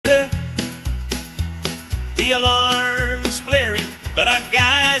The alarm's blaring, but our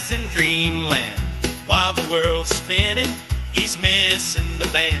guy's in Dreamland. While the world's spinning, he's missing the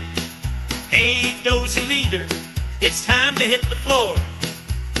band. Hey, dozy leader, it's time to hit the floor.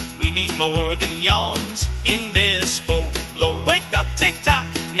 We need more than yawns in this folklore. Wake up, tick-tock,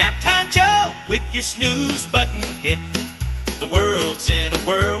 Naptime Joe, with your snooze button hit. The world's in a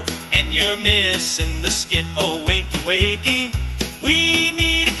whirl, and you're missing the skit. Oh, wakey, wakey, we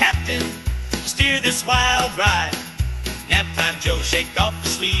need a captain to steer this wild ride. Naptime Joe, shake off the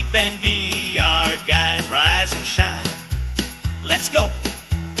sleep and be our guide. Rise and shine, let's go.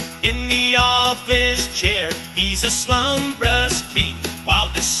 In the office chair, he's a slumberous king.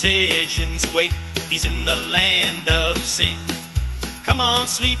 While decisions wait, he's in the land of zing. Come on,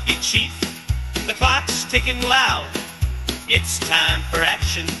 sleepy chief, the clock's ticking loud. It's time for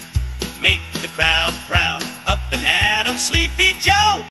action, make the crowd proud. Up and at 'em, Sleepy Joe!